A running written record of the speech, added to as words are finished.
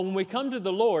When we come to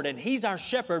the Lord and He's our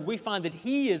shepherd, we find that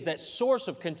He is that source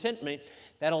of contentment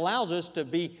that allows us to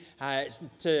be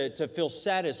to feel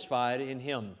satisfied in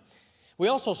Him. We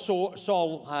also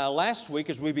saw last week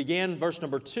as we began verse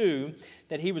number 2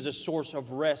 that He was a source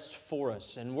of rest for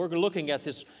us. And we're looking at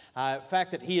this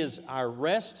fact that He is our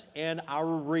rest and our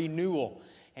renewal.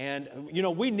 And, you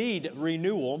know, we need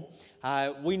renewal.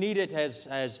 We need it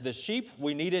as the sheep.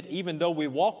 We need it even though we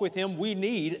walk with Him. We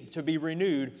need to be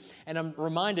renewed. And I'm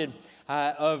reminded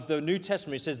of the New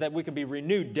Testament. It says that we can be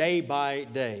renewed day by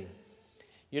day.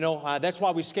 You know, that's why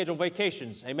we schedule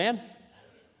vacations. Amen?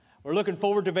 We're looking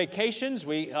forward to vacations.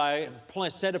 We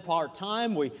set apart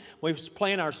time. We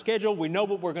plan our schedule. We know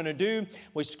what we're going to do.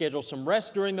 We schedule some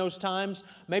rest during those times.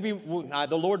 Maybe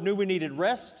the Lord knew we needed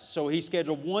rest, so He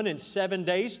scheduled 1 and 7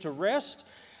 days to rest.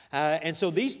 And so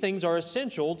these things are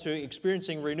essential to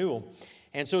experiencing renewal.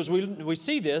 And so as we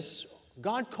see this,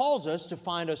 God calls us to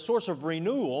find a source of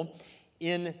renewal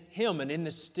in Him and in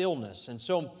the stillness. And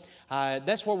so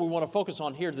that's what we want to focus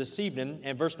on here this evening.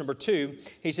 And verse number 2,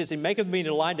 He says, He maketh me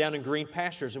to lie down in green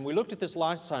pastures. And we looked at this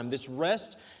last time, this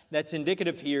rest that's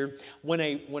indicative here. When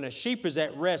a sheep is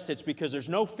at rest, it's because there's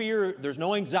no fear, there's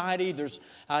no anxiety, there's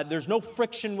no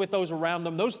friction with those around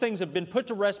them. Those things have been put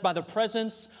to rest by the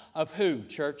presence of who,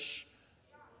 church?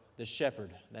 The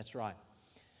shepherd. That's right.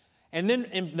 And then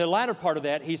in the latter part of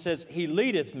that, He says, He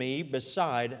leadeth me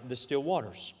beside the still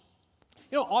waters.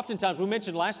 You know, oftentimes, we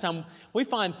mentioned last time, we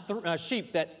find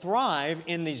sheep that thrive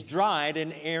in these dried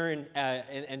and arid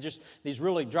and just these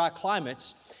really dry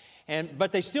climates,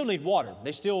 but they still need water.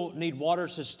 They still need water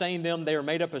to sustain them. They are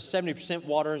made up of 70%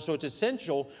 water, and so it's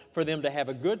essential for them to have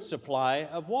a good supply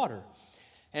of water.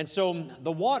 And so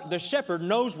the shepherd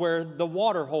knows where the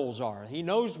water holes are. He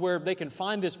knows where they can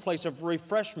find this place of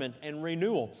refreshment and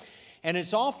renewal. And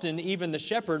it's often even the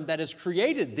shepherd that has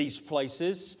created these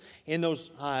places in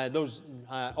those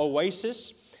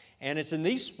oases. And it's in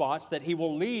these spots that he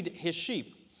will lead his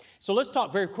sheep. So let's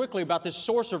talk very quickly about this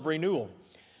source of renewal.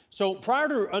 So prior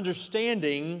to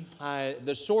understanding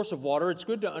the source of water, it's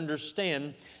good to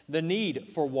understand the need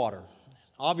for water.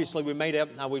 Obviously,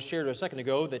 we shared a second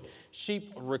ago that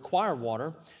sheep require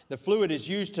water. The fluid is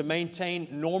used to maintain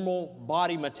normal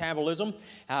body metabolism.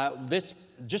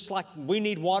 Just like we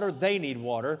need water, they need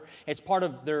water. It's part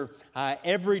of their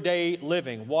everyday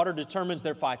living. Water determines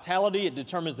their vitality. It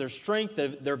determines their strength,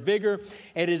 their vigor.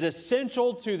 It is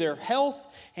essential to their health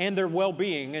and their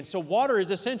well-being. And so water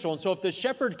is essential. And so if the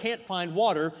shepherd can't find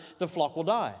water, the flock will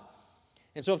die.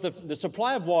 And so if the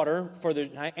supply of water for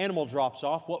the animal drops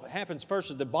off, what happens first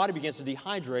is the body begins to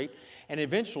dehydrate, and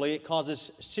eventually it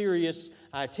causes serious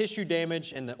tissue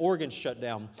damage and the organs shut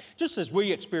down, just as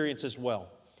we experience as well.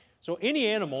 So any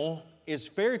animal is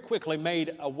very quickly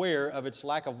made aware of its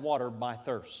lack of water by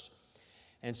thirst.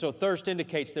 And so thirst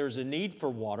indicates there's a need for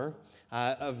water,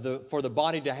 for the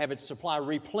body to have its supply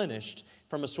replenished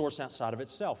from a source outside of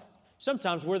itself.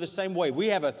 Sometimes we're the same way.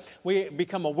 We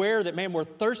become aware that, man, we're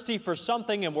thirsty for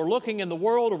something, and we're looking in the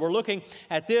world, or we're looking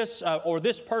at this or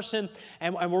this person,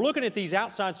 and we're looking at these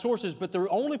outside sources, but the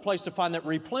only place to find that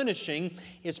replenishing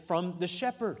is from the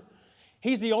shepherd.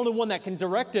 He's the only one that can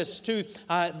direct us to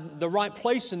the right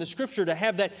place in the Scripture to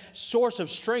have that source of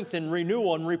strength and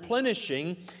renewal and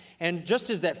replenishing. And just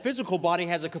as that physical body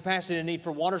has a capacity and need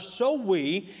for water, so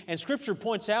and Scripture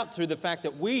points out through the fact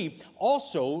that we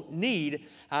also need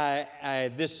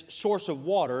this source of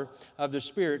water of the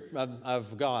Spirit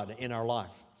of God in our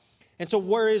life. And so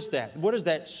where is that? What is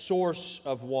that source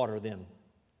of water then?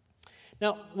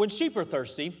 Now, when sheep are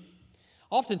thirsty,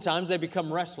 oftentimes they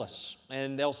become restless,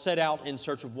 and they'll set out in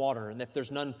search of water. And if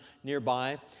there's none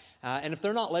nearby, and if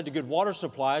they're not led to good water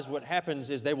supplies, what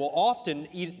happens is they will often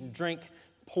eat and drink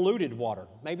polluted water,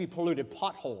 maybe polluted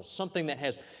potholes, something that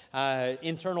has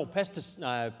internal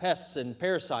pests and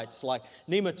parasites like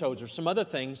nematodes or some other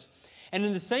things. And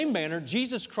in the same manner,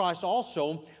 Jesus Christ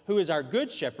also, who is our good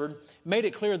shepherd, made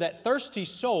it clear that thirsty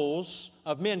souls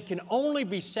of men can only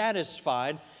be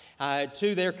satisfied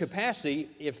to their capacity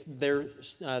if their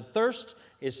thirst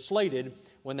is slated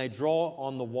when they draw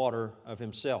on the water of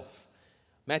Himself.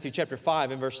 Matthew chapter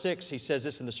 5 and verse 6, He says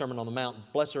this in the Sermon on the Mount,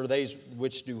 "Blessed are they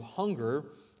which do hunger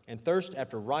and thirst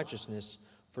after righteousness,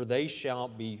 for they shall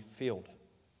be filled."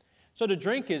 So to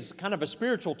drink is kind of a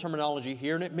spiritual terminology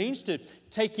here, and it means to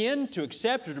take in, to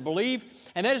accept, or to believe.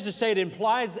 And that is to say, it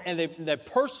implies that the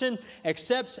person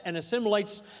accepts and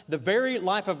assimilates the very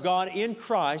life of God in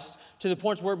Christ to the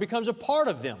point where it becomes a part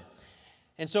of them.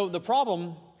 And so the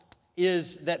problem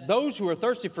is that those who are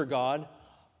thirsty for God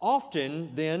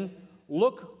often then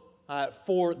look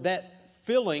for that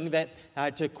filling,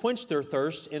 to quench their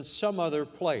thirst in some other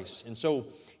place. And so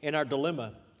in our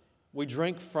dilemma, we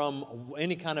drink from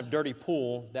any kind of dirty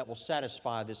pool that will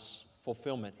satisfy this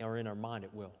fulfillment, or in our mind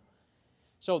it will.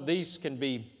 So these can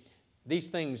be, these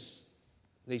things,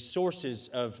 these sources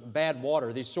of bad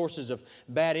water, these sources of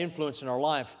bad influence in our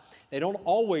life, they don't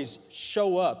always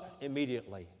show up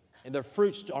immediately, and their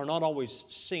fruits are not always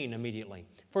seen immediately.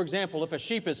 For example, if a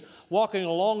sheep is walking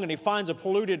along and he finds a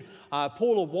polluted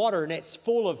pool of water and it's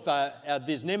full of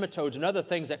these nematodes and other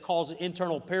things that cause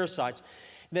internal parasites,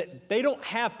 that they don't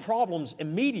have problems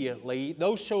immediately.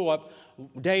 Those show up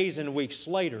days and weeks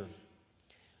later.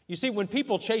 You see, when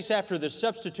people chase after the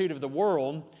substitute of the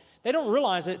world, they don't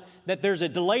realize that there's a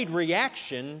delayed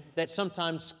reaction that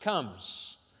sometimes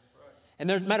comes. And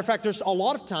as a matter of fact, there's a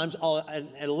lot of times an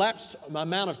elapsed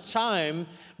amount of time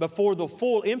before the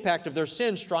full impact of their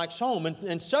sin strikes home.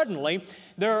 And suddenly,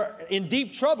 they're in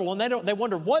deep trouble, and they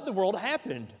wonder what in the world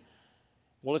happened.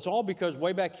 Well, it's all because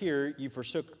way back here, you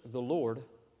forsook the Lord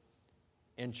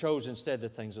and chose instead the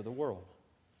things of the world.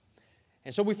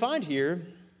 And so we find here,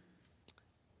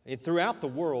 throughout the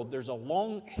world, there's a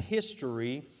long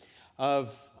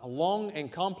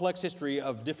and complex history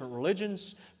of different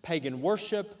religions, pagan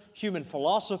worship, human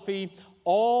philosophy,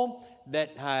 all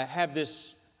that have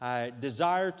this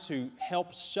desire to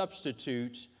help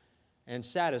substitute and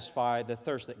satisfy the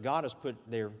thirst that God has put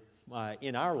there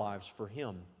in our lives for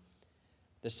Him.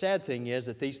 The sad thing is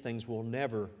that these things will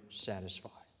never satisfy.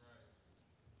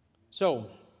 So,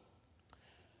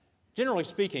 generally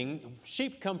speaking,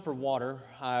 sheep come for water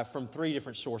from three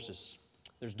different sources.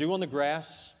 There's dew on the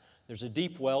grass, there's a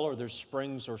deep well, or there's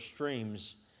springs or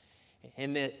streams.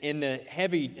 In the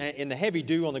heavy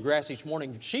dew on the grass each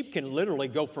morning, sheep can literally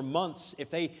go for months if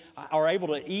they are able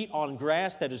to eat on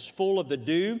grass that is full of the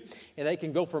dew, and they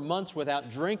can go for months without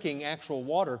drinking actual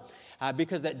water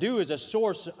because that dew is a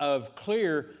source of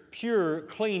clear, pure,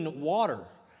 clean water.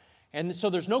 And so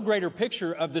there's no greater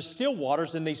picture of the still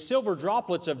waters than these silver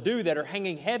droplets of dew that are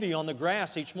hanging heavy on the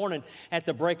grass each morning at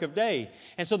the break of day.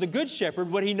 And so the good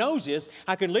shepherd, what he knows is,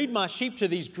 I can lead my sheep to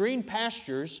these green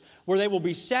pastures where they will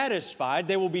be satisfied,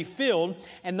 they will be filled,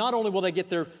 and not only will they get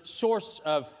their source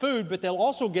of food, but they'll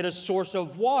also get a source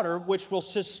of water which will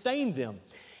sustain them.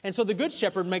 And so the good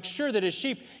shepherd makes sure that his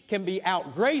sheep can be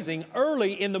out grazing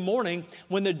early in the morning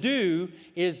when the dew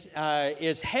is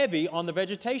heavy on the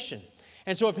vegetation.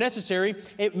 And so if necessary,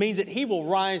 it means that he will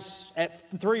rise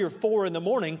at 3 or 4 in the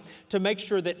morning to make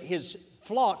sure that his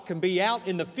flock can be out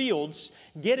in the fields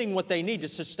getting what they need to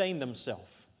sustain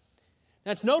themselves.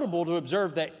 Now, it's notable to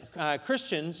observe that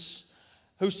Christians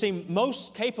who seem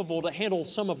most capable to handle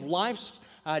some of life's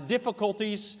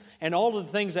difficulties and all of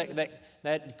the things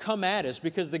that come at us,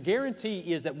 because the guarantee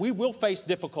is that we will face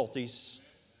difficulties.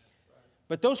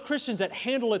 But those Christians that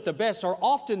handle it the best are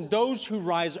often those who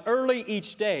rise early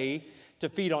each day to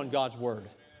feed on God's Word.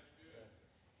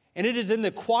 And it is in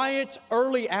the quiet,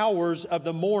 early hours of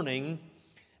the morning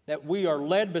that we are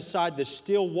led beside the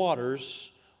still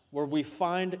waters where we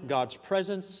find God's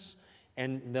presence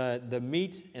and the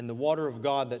meat and the water of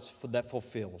God that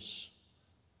fulfills.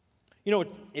 You know,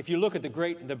 if you look at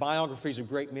the biographies of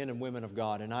great men and women of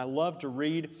God, and I love to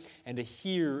read and to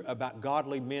hear about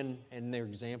godly men and their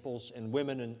examples and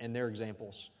women and their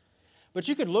examples. But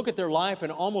you could look at their life,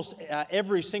 and almost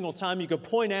every single time you could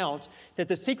point out that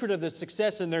the secret of the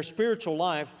success in their spiritual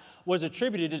life was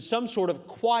attributed to some sort of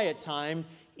quiet time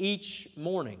each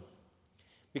morning.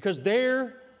 Because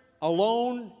there,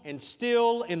 alone and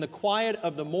still in the quiet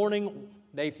of the morning,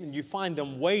 you find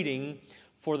them waiting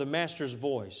for the Master's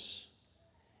voice.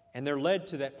 And they're led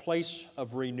to that place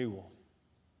of renewal.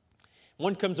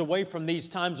 One comes away from these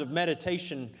times of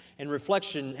meditation and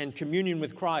reflection and communion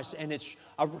with Christ, and it's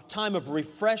a time of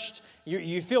refreshed.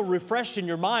 You feel refreshed in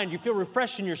your mind. You feel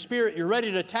refreshed in your spirit. You're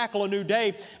ready to tackle a new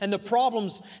day. And the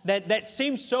problems that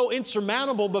seemed so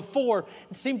insurmountable before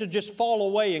seem to just fall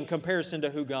away in comparison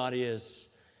to who God is.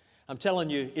 I'm telling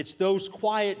you, it's those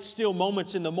quiet, still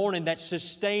moments in the morning that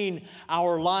sustain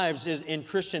our lives in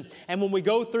Christian. And when we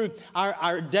go through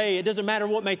our day, it doesn't matter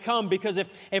what may come, because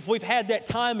if we've had that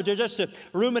time to just to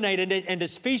ruminate and to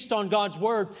feast on God's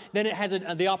Word, then it has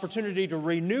the opportunity to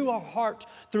renew our heart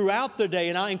throughout the day.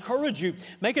 And I encourage you,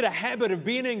 make it a habit of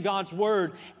being in God's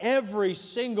Word every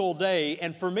single day.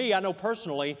 And for me, I know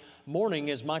personally, morning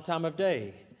is my time of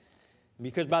day,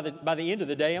 because by the end of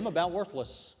the day, I'm about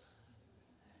worthless.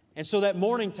 And so that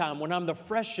morning time, when I'm the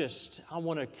freshest, I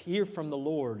want to hear from the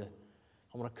Lord.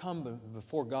 I want to come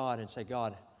before God and say,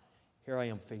 God, here I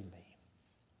am, feed me.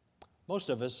 Most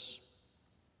of us,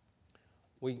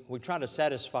 we try to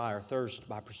satisfy our thirst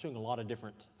by pursuing a lot of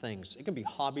different things. It can be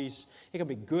hobbies. It can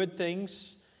be good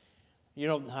things. You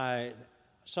know,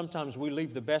 sometimes we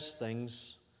leave the best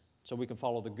things so we can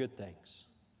follow the good things.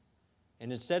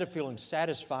 And instead of feeling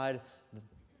satisfied,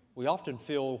 we often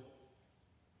feel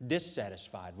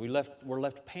dissatisfied. We're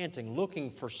left panting,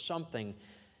 looking for something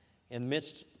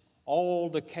amidst all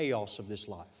the chaos of this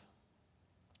life.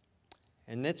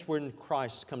 And that's when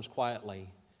Christ comes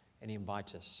quietly and He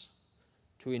invites us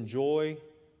to enjoy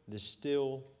the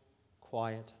still,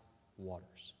 quiet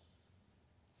waters.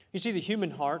 You see, the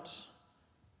human heart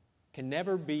can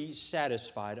never be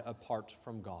satisfied apart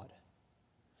from God.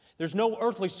 There's no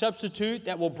earthly substitute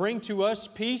that will bring to us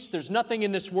peace. There's nothing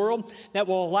in this world that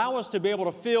will allow us to be able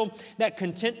to feel that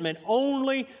contentment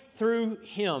only through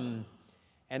Him.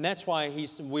 And that's why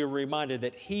we're reminded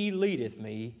that He leadeth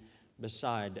me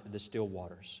beside the still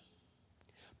waters.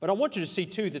 But I want you to see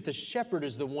too that the shepherd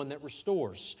is the one that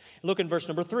restores. Look in verse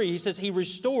number 3. He says, He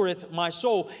restoreth my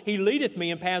soul. He leadeth me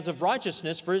in paths of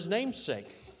righteousness for His name's sake.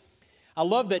 I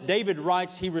love that David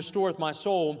writes, He restoreth my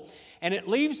soul. And it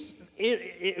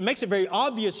makes it very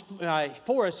obvious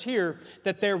for us here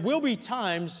that there will be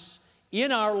times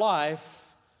in our life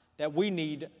that we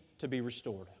need to be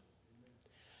restored.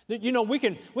 You know, we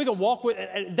can walk with...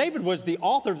 David was the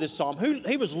author of this psalm.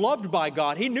 He was loved by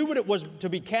God. He knew what it was to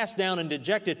be cast down and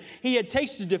dejected. He had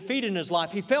tasted defeat in his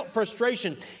life. He felt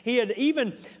frustration. He had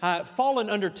even fallen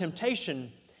under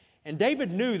temptation. And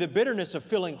David knew the bitterness of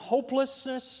feeling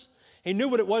hopelessness. He knew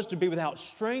what it was to be without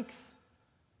strength.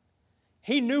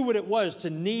 He knew what it was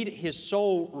to need his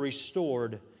soul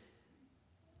restored.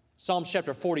 Psalms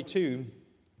chapter 42,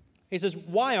 he says,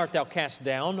 Why art thou cast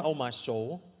down, O my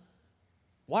soul?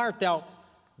 Why art thou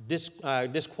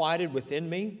disquieted within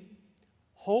me?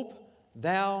 Hope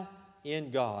thou in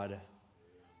God,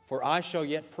 for I shall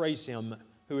yet praise Him,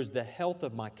 who is the health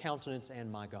of my countenance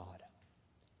and my God.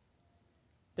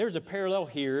 There's a parallel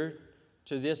here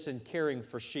to this in caring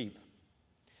for sheep.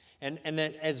 And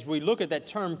that as we look at that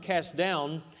term cast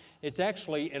down, it's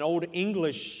actually an old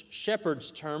English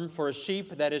shepherd's term for a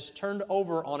sheep that is turned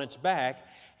over on its back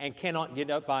and cannot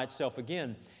get up by itself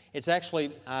again. It's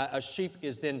actually a sheep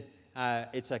is then,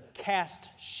 it's a cast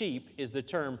sheep is the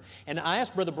term. And I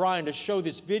asked Brother Brian to show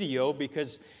this video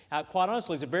because quite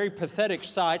honestly, it's a very pathetic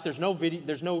sight. There's no video,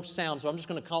 there's no sound, so I'm just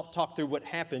going to talk through what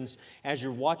happens as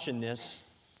you're watching this.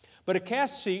 But a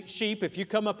cast sheep, if you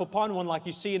come up upon one like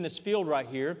you see in this field right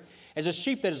here, is a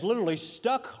sheep that is literally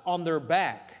stuck on their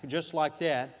back, just like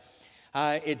that.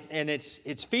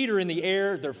 Its feet are in the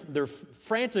air. They're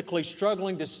frantically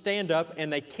struggling to stand up,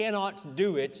 and they cannot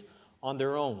do it on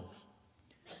their own.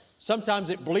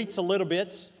 Sometimes it bleats a little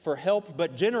bit for help,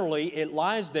 but generally it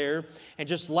lies there and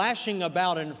just lashing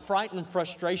about in frightened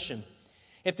frustration.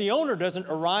 If the owner doesn't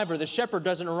arrive or the shepherd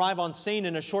doesn't arrive on scene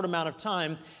in a short amount of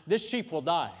time, this sheep will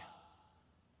die.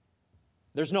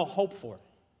 There's no hope for it.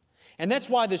 And that's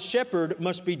why the shepherd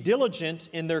must be diligent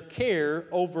in their care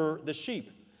over the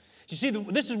sheep. You see,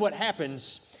 this is what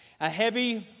happens. A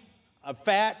heavy, a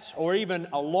fat, or even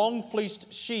a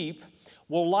long-fleeced sheep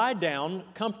will lie down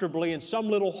comfortably in some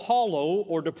little hollow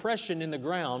or depression in the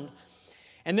ground,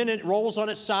 and then it rolls on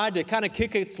its side to kind of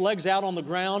kick its legs out on the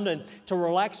ground and to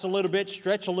relax a little bit,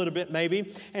 stretch a little bit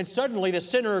maybe, and suddenly the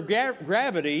center of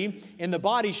gravity in the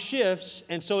body shifts,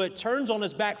 and so it turns on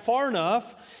its back far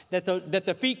enough that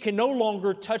the feet can no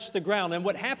longer touch the ground. And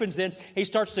what happens then, he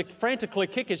starts to frantically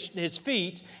kick his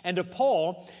feet and to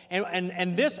paw,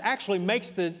 and this actually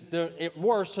makes it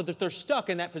worse so that they're stuck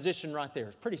in that position right there.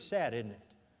 It's pretty sad, isn't it?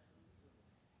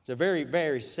 It's a very,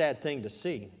 very sad thing to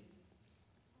see.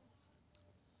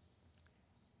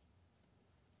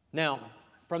 Now,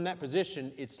 from that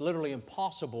position, it's literally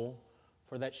impossible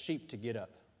for that sheep to get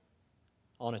up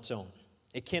on its own.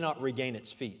 It cannot regain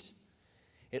its feet.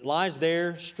 It lies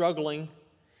there struggling,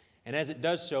 and as it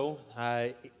does so,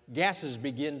 gases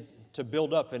begin to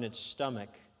build up in its stomach.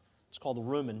 It's called the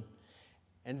rumen.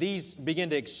 And these begin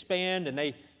to expand, and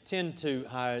they tend to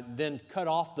then cut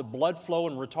off the blood flow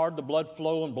and retard the blood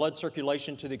flow and blood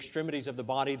circulation to the extremities of the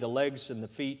body, the legs and the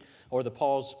feet or the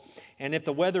paws. And if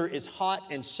the weather is hot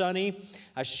and sunny,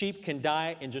 a sheep can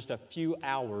die in just a few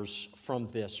hours from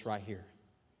this right here.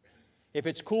 If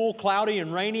it's cool, cloudy,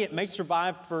 and rainy, it may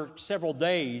survive for several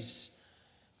days.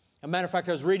 As a matter of fact,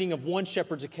 I was reading of one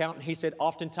shepherd's account, and he said,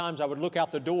 oftentimes I would look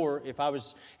out the door if I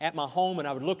was at my home, and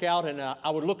I would look out and I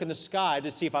would look in the sky to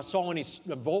see if I saw any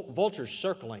vultures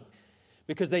circling,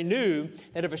 because they knew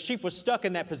that if a sheep was stuck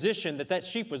in that position, that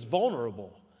sheep was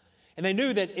vulnerable. And they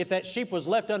knew that if that sheep was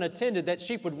left unattended, that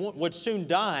sheep would soon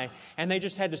die, and they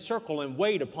just had to circle and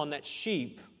wait upon that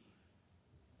sheep.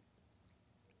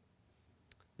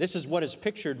 This is what is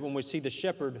pictured when we see the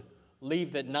shepherd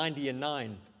leave that 90 and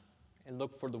 9 and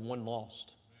look for the one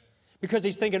lost. Because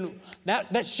he's thinking,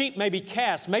 that sheep may be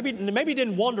cast. Maybe it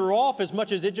didn't wander off as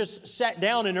much as it just sat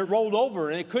down and it rolled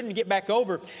over and it couldn't get back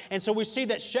over. And so we see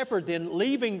that shepherd then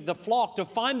leaving the flock to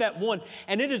find that one.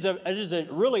 And it is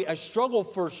really a struggle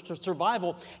for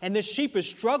survival. And this sheep is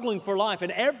struggling for life.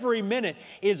 And every minute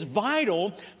is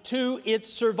vital to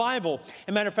its survival. As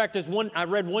a matter of fact, I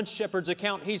read one shepherd's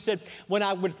account. He said, when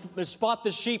I would spot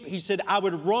the sheep, he said, I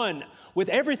would run with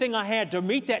everything I had to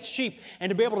meet that sheep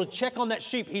and to be able to check on that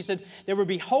sheep. He said, there would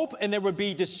be hope and there would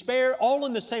be despair, all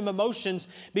in the same emotions,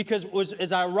 because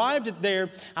as I arrived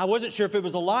there, I wasn't sure if it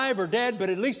was alive or dead, but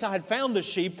at least I had found the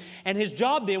sheep, and his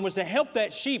job then was to help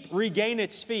that sheep regain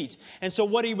its feet. And so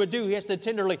what he would do, he has to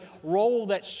tenderly roll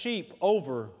that sheep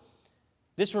over.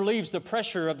 This relieves the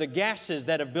pressure of the gases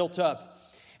that have built up.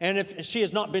 And if she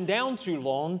has not been down too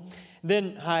long,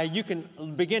 then you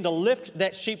can begin to lift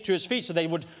that sheep to his feet. So they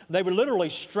would literally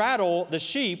straddle the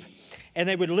sheep, and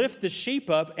they would lift the sheep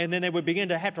up, and then they would begin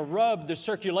to have to rub the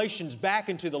circulations back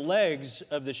into the legs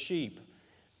of the sheep.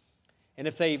 And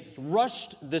if they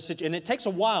rushed this, and it takes a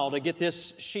while to get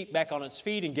this sheep back on its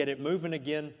feet and get it moving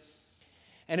again.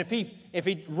 And if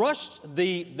he rushed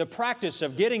the practice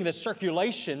of getting the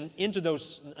circulation into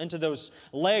those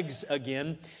legs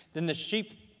again, then the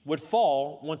sheep would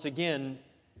fall once again,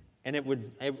 and it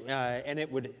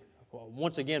would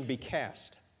once again be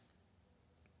cast.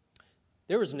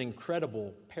 There is an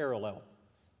incredible parallel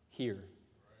here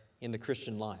in the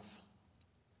Christian life.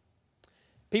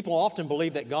 People often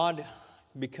believe that God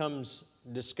becomes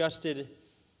disgusted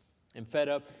and fed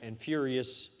up and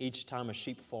furious each time a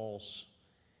sheep falls.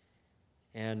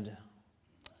 And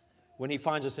when He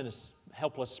finds us in a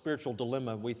helpless spiritual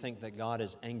dilemma, we think that God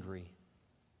is angry.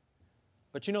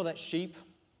 But you know, that sheep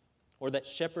or that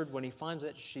shepherd, when he finds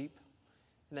that sheep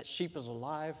and that sheep is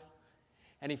alive,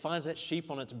 and he finds that sheep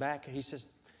on its back, he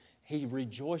says he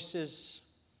rejoices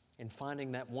in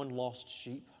finding that one lost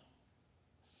sheep.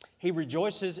 He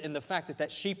rejoices in the fact that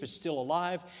that sheep is still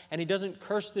alive, and he doesn't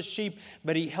curse the sheep,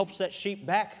 but he helps that sheep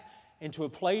back into a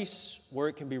place where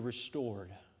it can be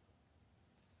restored.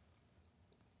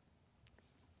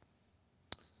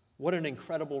 What an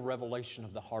incredible revelation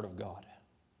of the heart of God.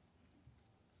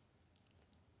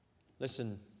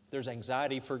 Listen, there's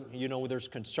anxiety there's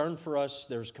concern for us,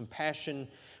 there's compassion.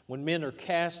 When men are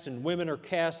cast and women are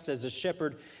cast, as the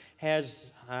shepherd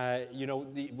has,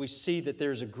 we see that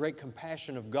there's a great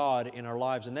compassion of God in our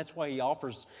lives, and that's why He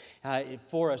offers it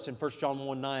for us in 1 John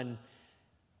 1:9.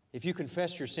 If you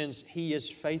confess your sins, He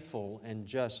is faithful and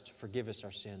just to forgive us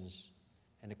our sins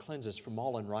and to cleanse us from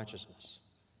all unrighteousness.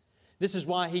 This is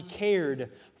why He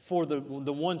cared for the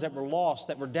ones that were lost,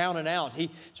 that were down and out.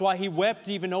 It's why He wept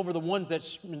even over the ones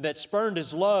that spurned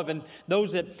His love, and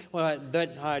those that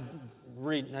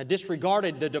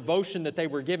disregarded the devotion that they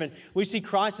were given. We see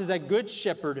Christ as that good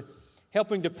shepherd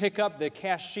helping to pick up the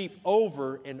cast sheep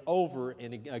over and over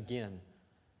and again.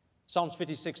 Psalms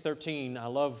 56:13, I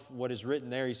love what is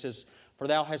written there. He says, "For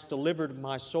Thou hast delivered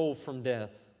my soul from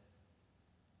death.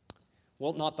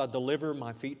 Wilt not Thou deliver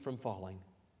my feet from falling,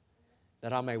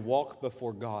 that I may walk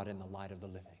before God in the light of the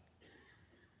living?"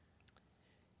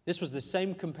 This was the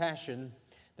same compassion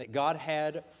that God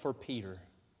had for Peter.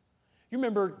 You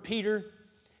remember Peter?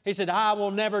 He said, "I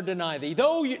will never deny Thee.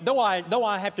 Though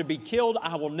I have to be killed,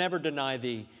 I will never deny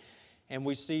Thee." And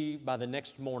we see by the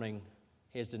next morning,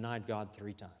 he has denied God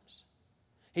 3 times.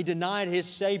 He denied his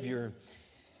Savior.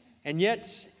 And yet,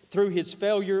 through his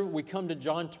failure, we come to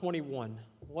John 21.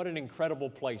 What an incredible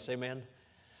place, amen?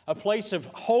 A place of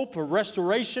hope, a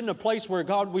restoration, a place where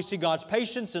we see God's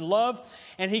patience and love.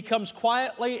 And He comes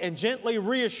quietly and gently,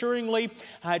 reassuringly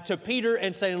to Peter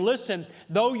and saying, "Listen,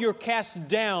 though you're cast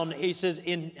down," He says,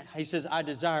 "I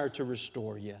desire to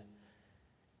restore you."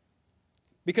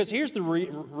 Because here's the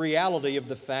reality of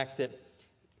the fact that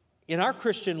in our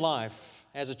Christian life,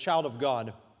 as a child of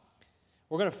God,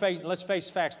 let's face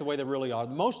facts the way they really are.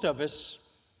 Most of us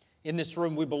in this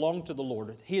room, we belong to the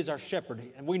Lord. He is our shepherd.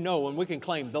 And we know and we can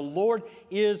claim, the Lord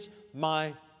is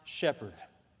my shepherd.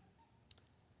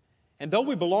 And though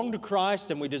we belong to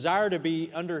Christ and we desire to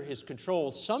be under His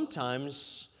control,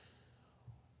 sometimes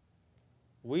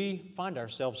we find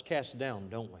ourselves cast down,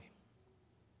 don't we?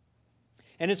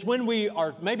 And it's when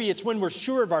it's when we're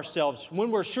sure of ourselves, when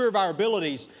we're sure of our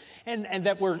abilities, and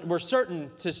that we're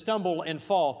certain to stumble and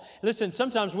fall. Listen,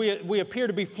 sometimes we appear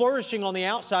to be flourishing on the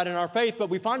outside in our faith, but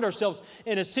we find ourselves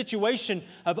in a situation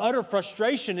of utter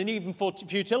frustration and even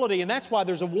futility. And that's why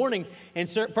there's a warning in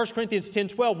 1 Corinthians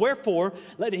 10:12. "Wherefore,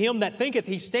 let him that thinketh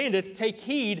he standeth take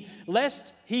heed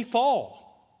lest he fall."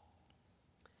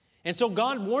 And so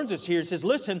God warns us here and says,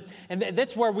 listen, and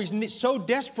that's where we so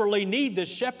desperately need the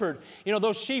shepherd. You know,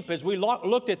 those sheep, as we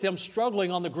looked at them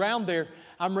struggling on the ground there,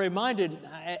 I'm reminded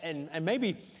and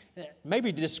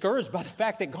maybe discouraged by the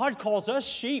fact that God calls us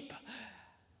sheep.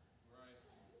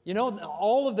 You know,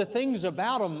 all of the things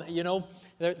about them, you know,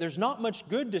 there's not much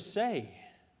good to say.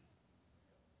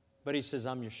 But He says,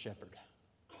 I'm your shepherd.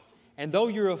 And though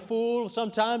you're a fool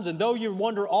sometimes, and though you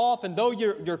wander off, and though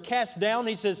you're cast down,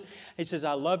 He says,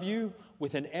 I love you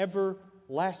with an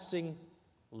everlasting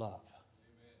love.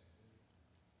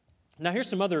 Now, here's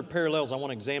some other parallels I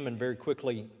want to examine very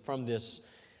quickly from this.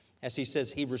 As He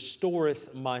says, He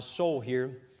restoreth my soul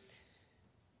here.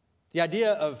 The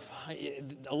idea of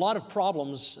a lot of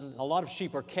problems, a lot of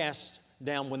sheep are cast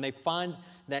down when they find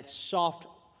that soft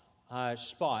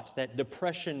spot, that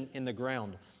depression in the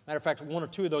ground. Matter of fact, one or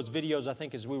two of those videos, I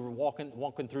think, as we were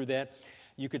walking through that,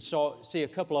 you could see a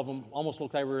couple of them almost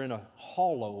looked like they were in a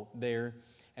hollow there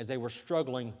as they were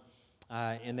struggling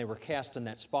and they were cast in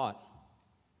that spot.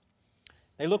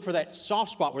 They look for that soft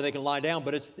spot where they can lie down,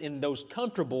 but it's in those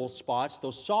comfortable spots,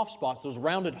 those soft spots, those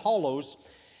rounded hollows,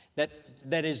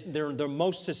 they're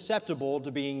most susceptible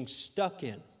to being stuck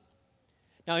in.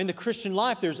 Now, in the Christian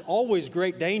life, there's always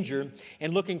great danger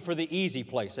in looking for the easy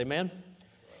place. Amen?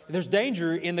 There's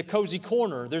danger in the cozy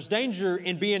corner. There's danger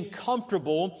in being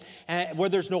comfortable where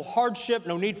there's no hardship,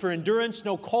 no need for endurance,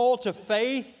 no call to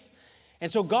faith. And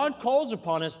so God calls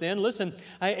upon us then, listen,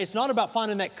 it's not about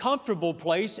finding that comfortable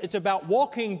place. It's about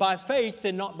walking by faith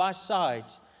and not by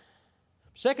sight.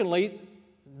 Secondly,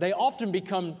 they often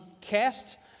become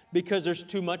cast because there's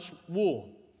too much wool.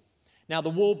 Now, the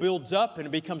wool builds up and it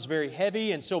becomes very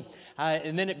heavy, and so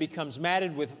and then it becomes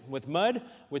matted with mud,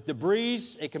 with debris.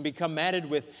 It can become matted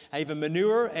with even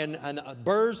manure and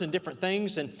burrs and different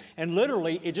things, and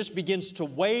literally it just begins to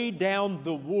weigh down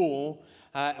the wool,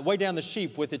 weigh down the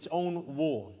sheep with its own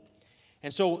wool.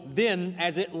 And so then,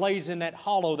 as it lays in that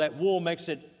hollow, that wool makes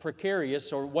it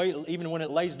precarious, or even when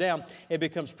it lays down, it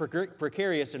becomes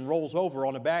precarious and rolls over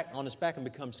on its back and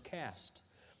becomes cast.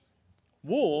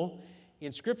 Wool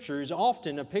in Scripture is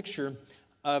often a picture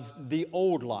of the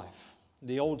old life,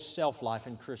 the old self-life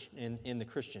in the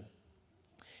Christian.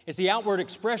 It's the outward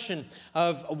expression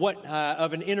of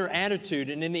an inner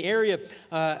attitude, and in the area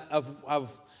of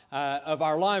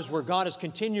our lives where God is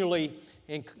continually,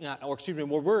 where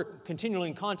we're continually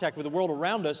in contact with the world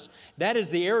around us, that is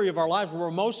the area of our lives where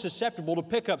we're most susceptible to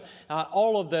pick up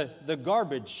all of the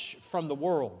garbage from the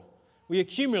world. We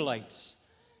accumulate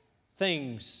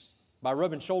things by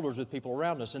rubbing shoulders with people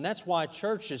around us. And that's why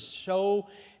church is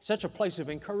such a place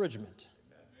of encouragement.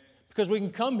 Because we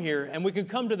can come here and we can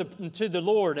come to the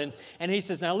Lord and He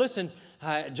says, now listen,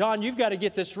 John, you've got to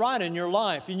get this right in your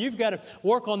life, and you've got to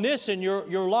work on this in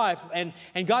your life. And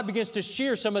God begins to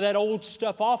shear some of that old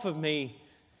stuff off of me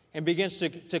and begins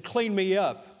to clean me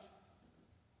up.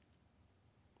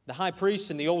 The high priest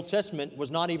in the Old Testament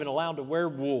was not even allowed to wear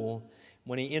wool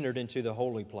when he entered into the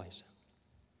holy place.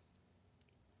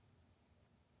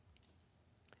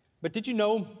 But did you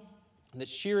know that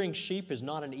shearing sheep is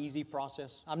not an easy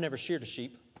process? I've never sheared a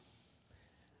sheep.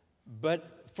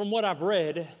 But from what I've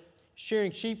read,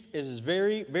 shearing sheep is a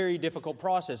very, very difficult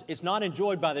process. It's not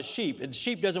enjoyed by the sheep. The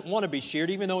sheep doesn't want to be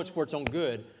sheared, even though it's for its own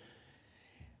good.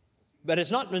 But it's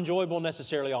not enjoyable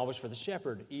necessarily always for the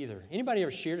shepherd either. Anybody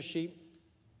ever sheared a sheep?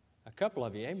 A couple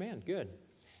of you. Amen. Good.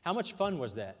 How much fun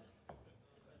was that?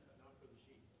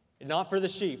 Not for the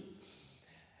sheep.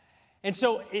 And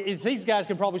so these guys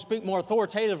can probably speak more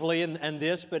authoritatively in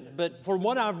this, but from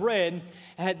what I've read,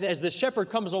 as the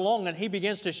shepherd comes along and he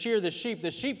begins to shear the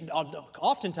sheep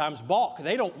oftentimes balk.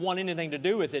 They don't want anything to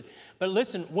do with it. But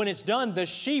listen, when it's done, the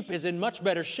sheep is in much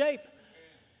better shape.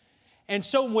 And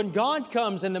so when God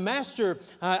comes and the Master,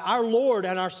 our Lord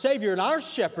and our Savior and our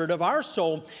shepherd of our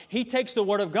soul, He takes the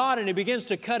Word of God and He begins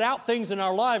to cut out things in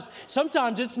our lives.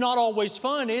 Sometimes it's not always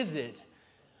fun, is it?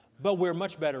 But we're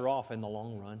much better off in the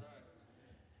long run.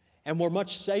 And we're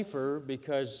much safer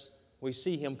because we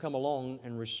see Him come along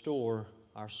and restore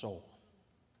our soul.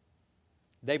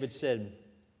 David said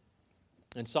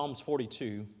in Psalms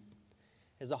 42,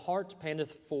 as the hart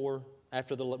panteth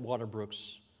after the water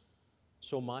brooks,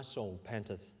 so my soul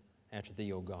panteth after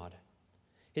Thee, O God.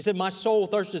 He said, my soul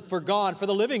thirsteth for God, for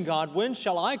the living God. When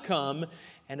shall I come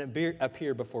and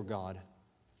appear before God?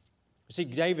 You see,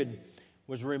 David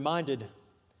was reminded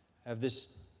of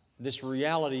this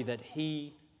reality that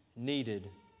he needed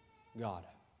God.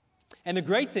 And the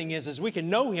great thing is we can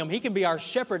know Him. He can be our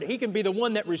shepherd. He can be the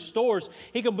one that restores.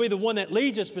 He can be the one that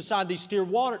leads us beside these still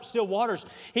waters.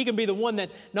 He can be the one that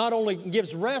not only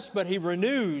gives rest, but He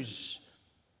renews.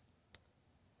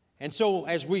 And so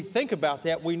as we think about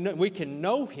that, we can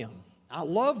know Him. I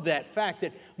love that fact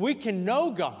that we can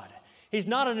know God. He's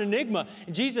not an enigma.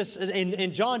 Jesus,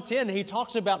 in John 10, He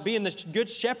talks about being the good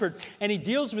shepherd, and He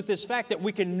deals with this fact that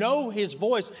we can know His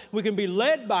voice. We can be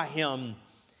led by Him.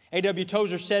 A.W.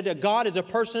 Tozer said that God is a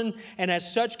person and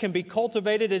as such can be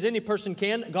cultivated as any person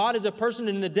can. God is a person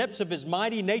in the depths of His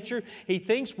mighty nature. He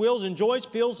thinks, wills, enjoys,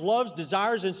 feels, loves,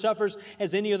 desires, and suffers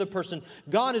as any other person.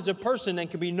 God is a person and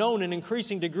can be known in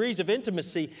increasing degrees of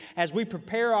intimacy as we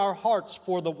prepare our hearts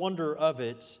for the wonder of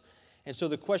it. And so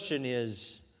the question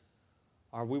is,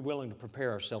 are we willing to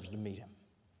prepare ourselves to meet Him?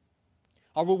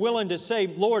 Are we willing to say,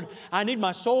 Lord, I need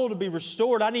my soul to be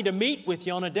restored. I need to meet with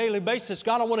You on a daily basis.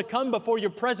 God, I want to come before Your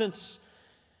presence.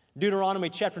 Deuteronomy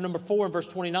chapter number 4 and verse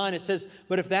 29, it says,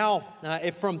 but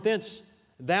if from thence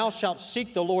thou shalt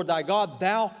seek the Lord thy God,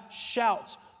 thou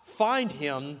shalt find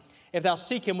Him if thou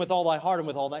seek Him with all thy heart and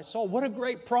with all thy soul. What a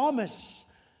great promise.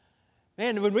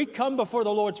 Man, when we come before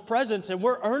the Lord's presence and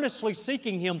we're earnestly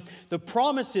seeking Him, the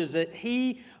promise is that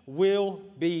He will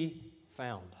be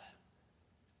found.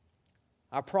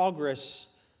 Our progress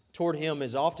toward Him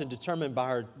is often determined by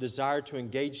our desire to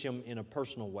engage Him in a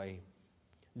personal way.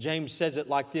 James says it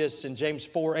like this in James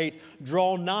 4:8,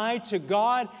 draw nigh to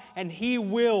God, and He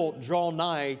will draw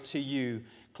nigh to you.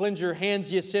 Cleanse your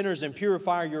hands, ye sinners, and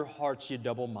purify your hearts, ye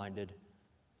double-minded.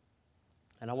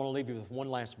 And I want to leave you with one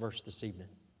last verse this evening.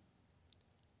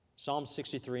 Psalm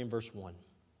 63 and verse 1.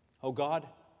 O God,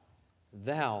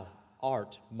 Thou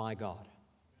art my God.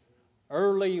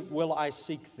 Early will I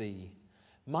seek Thee.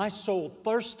 My soul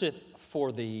thirsteth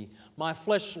for Thee. My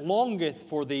flesh longeth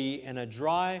for Thee in a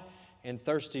dry and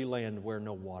thirsty land where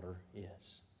no water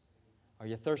is. Are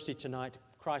you thirsty tonight?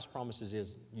 Christ's promises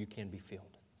is you can be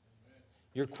filled.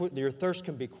 Your thirst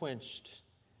can be quenched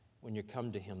when you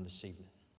come to Him this evening.